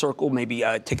a full circle, maybe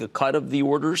take a cut of the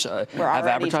orders? We're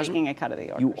already taking a cut of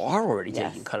the orders. You are already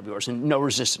taking a cut of the orders, and no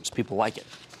resistance. People like it.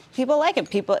 People like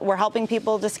it. We're helping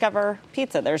people discover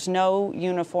pizza. There's no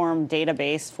uniform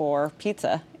database for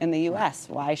pizza in the U.S.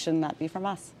 Why shouldn't that be from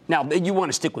us? Now, you want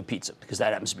to stick with pizza because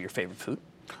that happens to be your favorite food?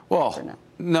 Well,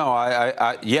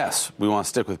 No, yes, we want to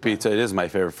stick with pizza. It is my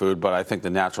favorite food, but I think the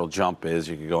natural jump is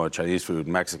you could go on Chinese food,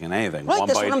 Mexican, anything. Right, One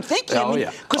that's bite. what I'm thinking.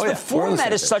 Because the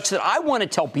format is such that I want to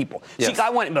tell people. Yes. See,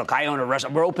 I own a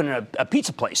restaurant. We're opening a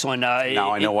pizza place on.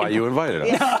 Now I know why you invited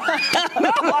us.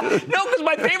 No, because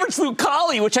my favorite's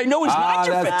Lucali, which I know is not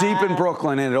your that's favorite. deep in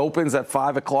Brooklyn, and it opens at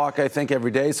 5 o'clock, I think,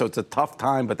 every day. So it's a tough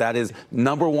time, but that is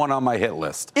number one on my hit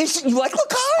list. You like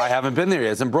Lucali? I haven't been there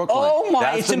yet. It's in Brooklyn. Oh my!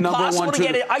 That's it's the number impossible one to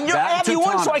get it. I have you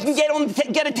on so I can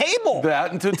get a table.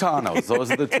 That and Tutano's.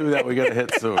 Those are the two that we're gonna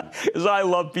hit soon. Because I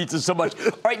love pizza so much.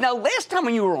 All right, now last time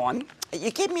when you were on,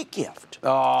 you gave me a gift.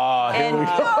 Oh, here we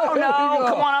go. No,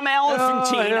 come on, I'm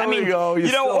elephantine. I mean,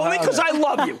 only because I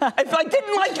love you. If I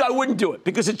didn't like you, I wouldn't do it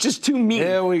because it's just too mean.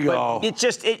 Here we go. But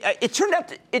it turned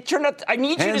out. I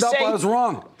need you to say. I was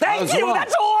wrong. Thank you. Wrong.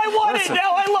 That's all I wanted. Listen,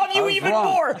 now I love you even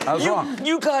more. I was wrong.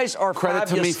 You guys are credit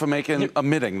fabulous. to me for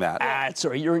omitting that.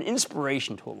 Sorry, you're an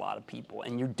inspiration to a lot of people,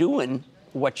 and you're doing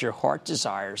what your heart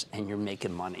desires, and you're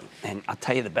making money. And I'll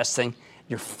tell you the best thing: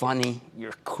 you're funny,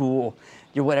 you're cool.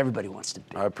 You're what everybody wants to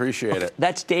be. I appreciate it.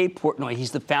 That's Dave Portnoy.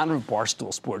 He's the founder of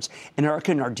Barstool Sports. And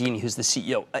Erica Nardini, who's the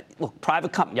CEO. Look,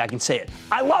 private company, I can say it.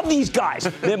 I love these guys.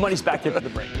 Their money's back there for the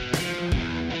break.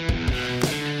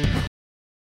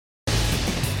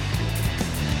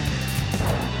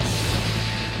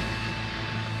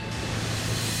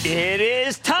 It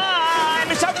is time.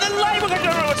 It's time for the light. We're going to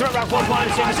do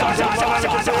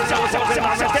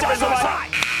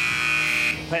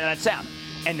play that sound.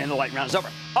 And then the light round is over.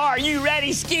 Are you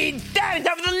ready, Ski? That is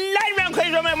time for the light round.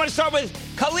 I'm going to start with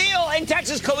Khalil in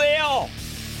Texas. Khalil.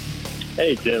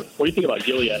 Hey, Jim. What do you think about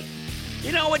Gilead?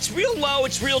 You know, it's real low.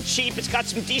 It's real cheap. It's got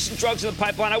some decent drugs in the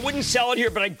pipeline. I wouldn't sell it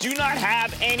here, but I do not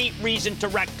have any reason to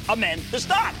recommend the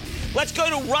stock. Let's go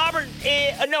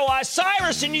to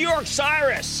Cyrus in New York.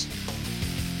 Cyrus.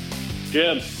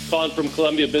 Jim, calling from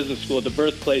Columbia Business School, the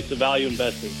birthplace of value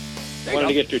investing. Wanted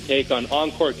to get your take on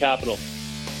Encore Capital.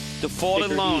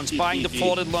 Defaulted loans, buying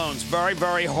defaulted loans. Very,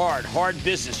 very hard. Hard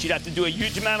business. You'd have to do a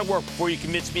huge amount of work before you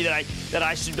convince me that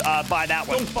I should buy that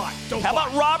one. How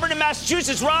about Robert in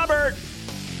Massachusetts? Robert.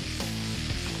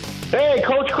 Hey,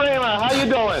 Coach Cramer. How you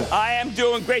doing? I am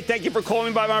doing great. Thank you for calling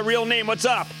me by my real name. What's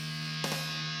up?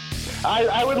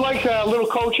 I would like a little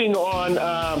coaching on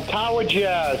Tower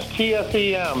Jazz,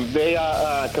 TSEM. They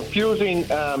are confusing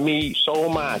me so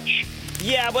much.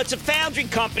 Yeah, but it's a foundry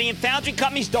company, and foundry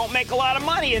companies don't make a lot of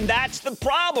money, and that's the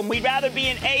problem. We'd rather be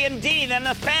an AMD than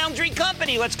a foundry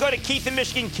company. Let's go to Keith in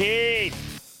Michigan. Keith.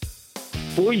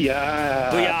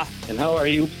 Booyah. Booyah. And how are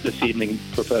you this evening,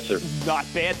 Professor?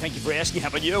 Not bad. Thank you for asking. How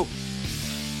about you?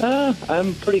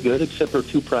 I'm pretty good, except for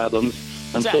two problems.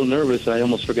 I'm so nervous I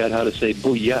almost forgot how to say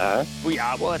booyah.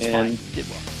 Booyah. Well, that's fine. Did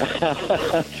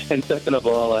well. And second of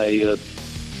all,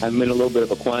 I'm in a little bit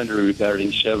of a quandary regarding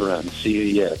Chevron,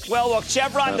 CEX. Well, look,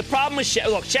 Chevron, the problem with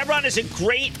Chevron is a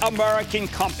great American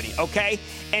company, okay?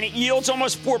 And it yields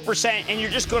almost 4%, and you're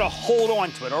just going to hold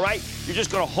on to it, all right? You're just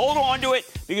going to hold on to it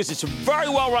because it's a very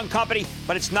well-run company,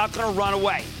 but it's not going to run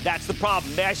away. That's the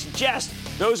problem. May I suggest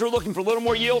those who are looking for a little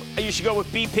more yield, you should go with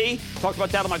BP. Talked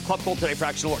about that on my Club Call today,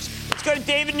 Fractional Horse. Let's go to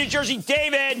David in New Jersey.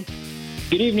 David.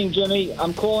 Good evening, Jimmy.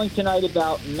 I'm calling tonight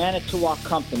about Manitowoc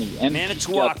Company.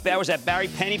 Manitowoc. That was that Barry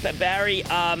Penny. Barry,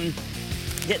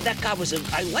 that guy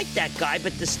I like that guy,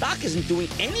 but the stock isn't doing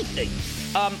anything.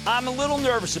 I'm a little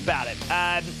nervous about it.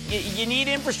 You need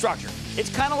infrastructure. It's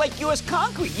kind of like U.S.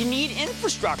 Concrete. You need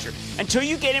infrastructure. Until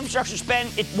you get infrastructure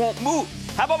spend, it won't move.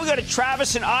 How about we go to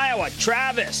Travis in Iowa?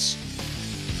 Travis.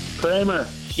 Cramer.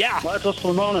 Yeah. Marcos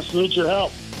Lemonis needs your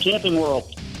help. Camping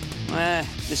World.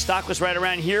 The stock was right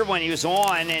around here when he was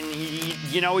on, and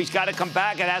he's got to come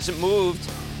back. It hasn't moved.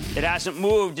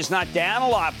 It's not down a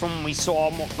lot from when we saw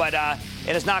him, but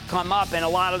it has not come up, and a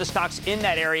lot of the stocks in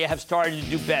that area have started to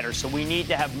do better, so we need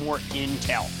to have more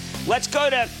intel. Let's go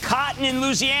to Cotton in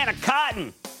Louisiana.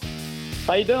 Cotton.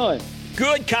 How you doing?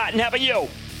 Good, Cotton. How about you?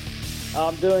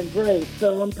 I'm doing great.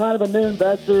 So I'm kind of a new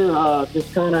investor.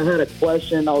 Just kind of had a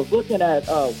question. I was looking at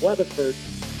Weatherford.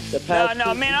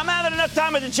 No, man, I'm having enough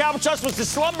time with the Chapel Trust with the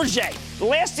Schlumberger. The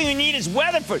last thing we need is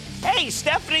Weatherford. Hey,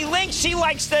 Stephanie Link, she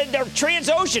likes the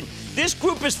Transocean. This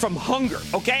group is from hunger,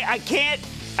 okay? I can't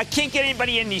get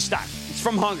anybody in these stocks. It's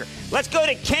from hunger. Let's go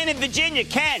to Ken in Virginia.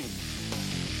 Ken.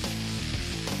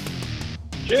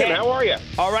 Jim, how are you?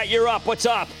 All right, you're up. What's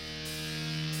up?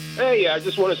 Hey, I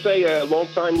just want to say, a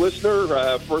long-time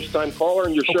listener, first-time caller,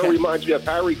 and your show reminds me of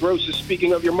Harry Gross's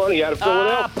Speaking of Your Money out of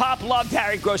Philadelphia. Pop loved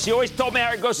Harry Gross. He always told me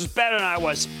Harry Gross was better than I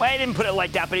was. Well, I didn't put it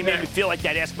like that, but he made me feel like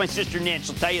that. Ask my sister Nan.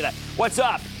 She'll tell you that. What's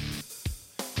up?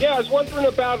 Yeah, I was wondering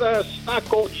about a stock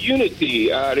called Unity.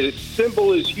 The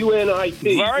symbol is UNIT.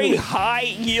 Very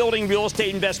high-yielding real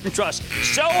estate investment trust.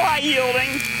 So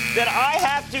high-yielding that I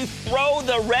have to throw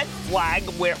the red flag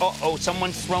where,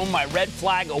 someone's thrown my red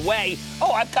flag away.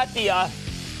 Oh, I've got the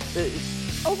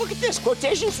look at this.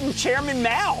 Quotations from Chairman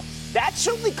Mao. That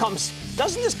certainly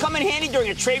doesn't this come in handy during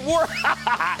a trade war?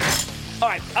 All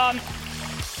right,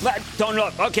 don't know.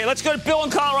 Okay, let's go to Bill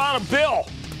in Colorado. Bill.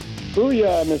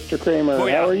 Booyah, Mr. Cramer.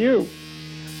 Booyah. How are you?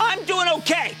 I'm doing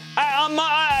okay.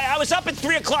 I was up at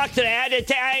 3 o'clock today. I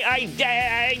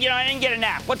didn't get a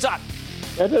nap. What's up?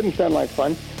 That doesn't sound like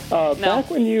fun. No. Back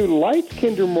when you liked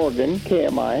Kinder Morgan,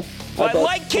 KMI. Well, I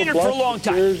liked Kinder for a long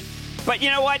time. But you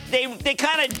know what? They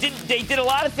kind of did a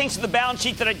lot of things to the balance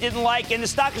sheet that I didn't like, and the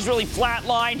stock is really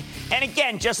flatlined. And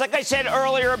again, just like I said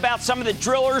earlier about some of the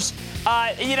drillers,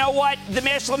 you know what? The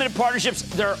master limited partnerships,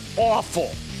 they're awful.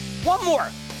 One more.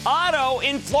 Otto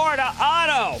in Florida.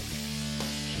 Otto.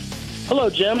 Hello,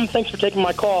 Jim. Thanks for taking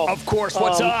my call. Of course.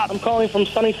 What's up? I'm calling from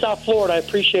sunny South Florida. I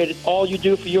appreciate it, all you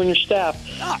do for you and your staff.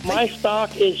 My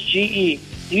stock is GE.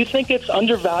 Do you think it's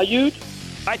undervalued?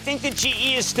 I think that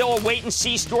GE is still a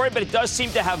wait-and-see story, but it does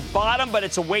seem to have bottom, but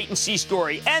it's a wait-and-see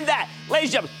story. And that,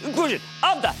 ladies and gentlemen, conclusion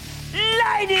of the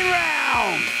Lightning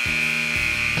Round.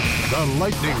 The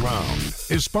Lightning Round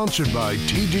is sponsored by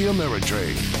TD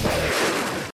Ameritrade.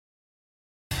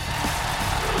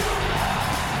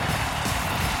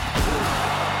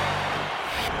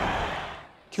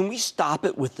 Can we stop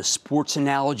it with the sports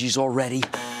analogies already?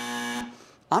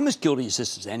 I'm as guilty as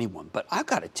this as anyone, but I've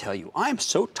got to tell you, I am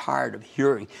so tired of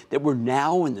hearing that we're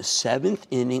now in the 7th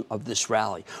inning of this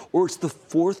rally, or it's the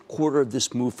 4th quarter of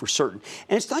this move for certain.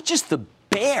 And it's not just the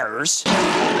Bears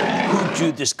who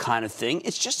do this kind of thing.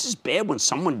 It's just as bad when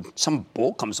some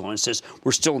bull comes on and says,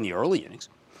 we're still in the early innings.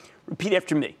 Repeat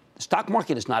after me. The stock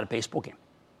market is not a baseball game.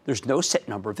 There's no set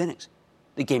number of innings.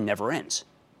 The game never ends.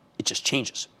 It just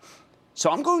changes. So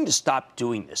I'm going to stop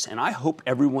doing this, and I hope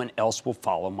everyone else will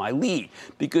follow my lead,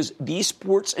 because these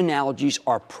sports analogies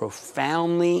are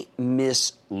profoundly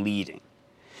misleading.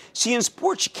 See, in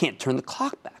sports, you can't turn the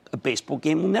clock back. A baseball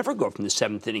game will never go from the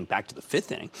 7th inning back to the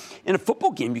 5th inning. In a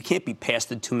football game, you can't be past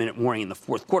the 2-minute warning in the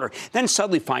 4th quarter, then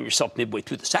suddenly find yourself midway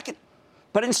through the 2nd.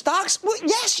 But in stocks, well,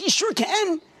 yes, you sure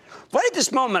can. Right at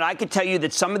this moment, I could tell you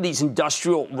that some of these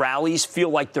industrial rallies feel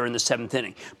like they're in the 7th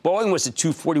inning. Boeing was at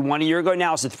 241 a year ago.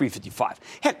 Now it's at 355.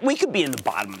 Heck, we could be in the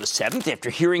bottom of the 7th after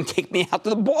hearing take me out to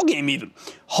the ball game even.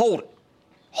 Hold it.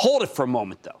 Hold it for a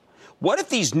moment, though. What if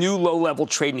these new low-level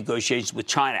trade negotiations with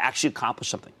China actually accomplish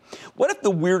something? What if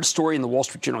the weird story in the Wall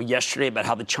Street Journal yesterday about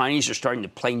how the Chinese are starting to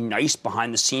play nice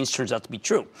behind the scenes turns out to be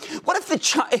true? What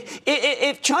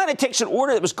if China takes an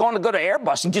order that was going to go to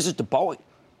Airbus and gives it to Boeing?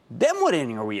 Then what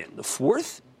inning are we in? The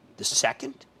 4th? The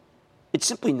 2nd? It's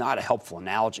simply not a helpful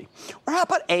analogy. Or how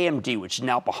about AMD, which is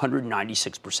now up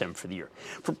 196% for the year?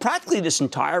 For practically this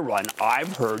entire run,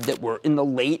 I've heard that we're in the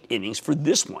late innings for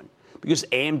this one, because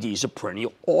AMD is a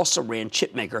perennial also-ran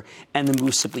chip maker, and the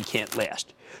move simply can't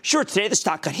last. Sure, today the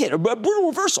stock got hit, a brutal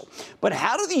reversal. But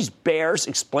how do these bears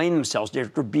explain themselves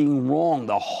after being wrong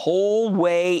the whole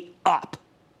way up?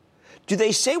 Do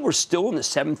they say we're still in the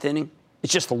 7th inning?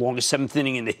 It's just the longest 7th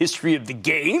inning in the history of the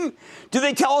game? Do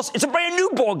they tell us it's a brand new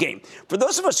ball game? For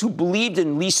those of us who believed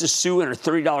in Lisa Su and her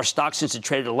 $30 stock since it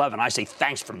traded at 11, I say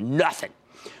thanks for nothing.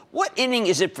 What inning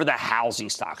is it for the housing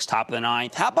stocks? Top of the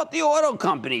 9th? How about the auto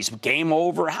companies? Game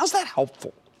over? How's that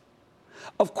helpful?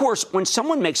 Of course, when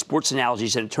someone makes sports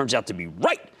analogies and it turns out to be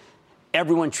right,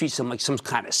 everyone treats them like some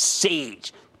kind of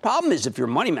sage. The problem is, if you're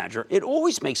a money manager, it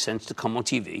always makes sense to come on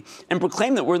TV and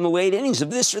proclaim that we're in the late innings of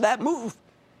this or that move.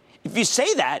 If you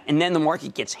say that and then the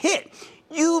market gets hit,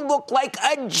 you look like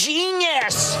a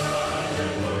genius.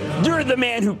 You're the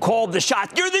man who called the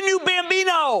shot. You're the new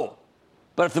Bambino.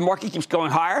 But if the market keeps going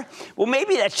higher, well,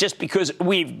 maybe that's just because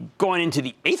we've gone into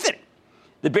the 8th inning.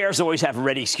 The Bears always have a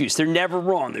ready excuse. They're never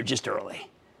wrong. They're just early.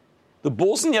 The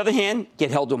Bulls, on the other hand, get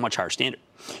held to a much higher standard.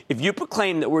 If you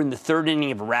proclaim that we're in the 3rd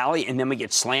inning of a rally and then we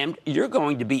get slammed, you're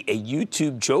going to be a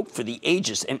YouTube joke for the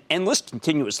ages, an endless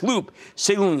continuous loop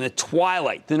signaling the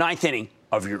twilight, the 9th inning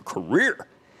of your career.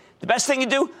 The best thing to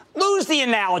do? Lose the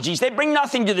analogies. They bring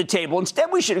nothing to the table.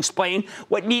 Instead, we should explain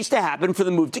what needs to happen for the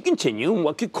move to continue and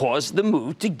what could cause the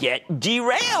move to get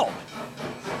derailed.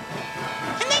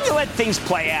 And then you let things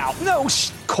play out. No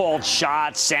called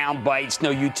shots, sound bites,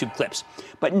 no YouTube clips.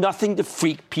 But nothing to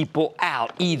freak people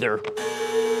out either.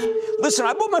 Listen,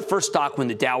 I bought my first stock when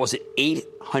the Dow was at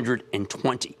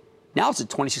 820. Now it's at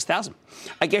 26,000.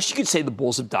 I guess you could say the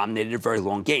Bulls have dominated a very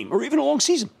long game, or even a long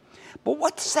season. But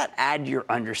what does that add to your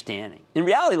understanding? In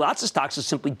reality, lots of stocks have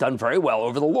simply done very well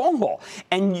over the long haul.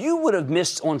 And you would have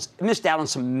missed out on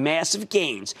some massive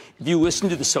gains if you listened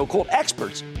to the so-called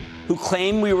experts who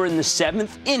claim we were in the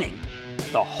 7th inning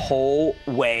the whole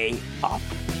way up.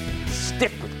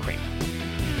 Stick with Cramer.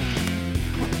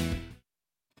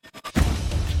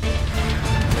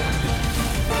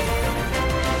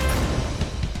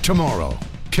 Tomorrow,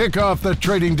 kick off the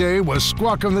trading day with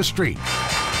Squawk on the Street.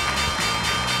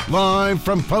 Live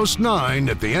from Post 9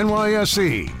 at the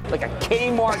NYSE. Like a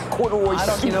Kmart corduroy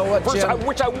suit. You know what, Jim?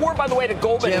 Which I wore, by the way, to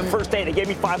Goldman the first day. They gave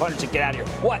me $500 to get out of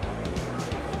here. What?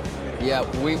 Yeah,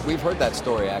 we've heard that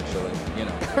story, actually. You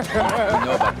know, we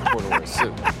know about the corduroy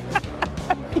suit.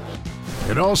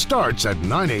 It all starts at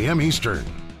 9 a.m. Eastern.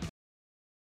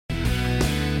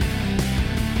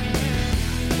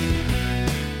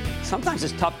 Sometimes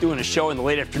it's tough doing a show in the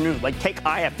late afternoon. Like take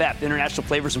IFF, International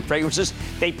Flavors and Fragrances.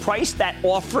 They priced that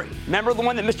offering. Remember the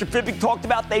one that Mr. Fibbig talked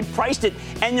about? They priced it,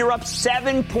 and you're up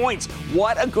 7 points.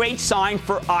 What a great sign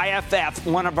for IFF,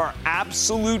 one of our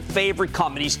absolute favorite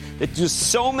companies that does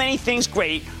so many things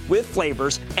great with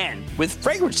flavors and with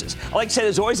fragrances. I like to say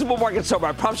there's always a bull market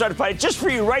somewhere. I promise I'll find it just for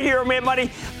you right here on Mad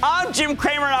Money. I'm Jim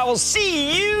Cramer, and I will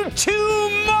see you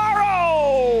tomorrow.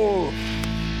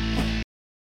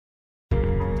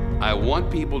 I want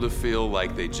people to feel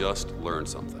like they just learned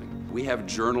something. We have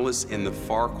journalists in the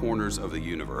far corners of the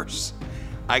universe.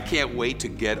 I can't wait to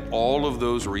get all of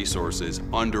those resources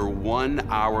under 1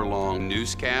 hour-long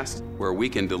newscast where we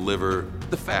can deliver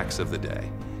the facts of the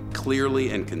day,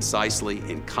 clearly and concisely,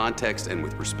 in context and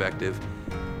with perspective,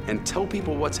 and tell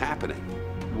people what's happening,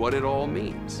 what it all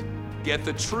means. Get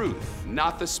the truth,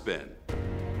 not the spin.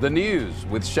 The News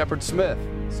with Shepard Smith.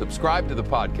 Subscribe to the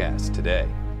podcast today.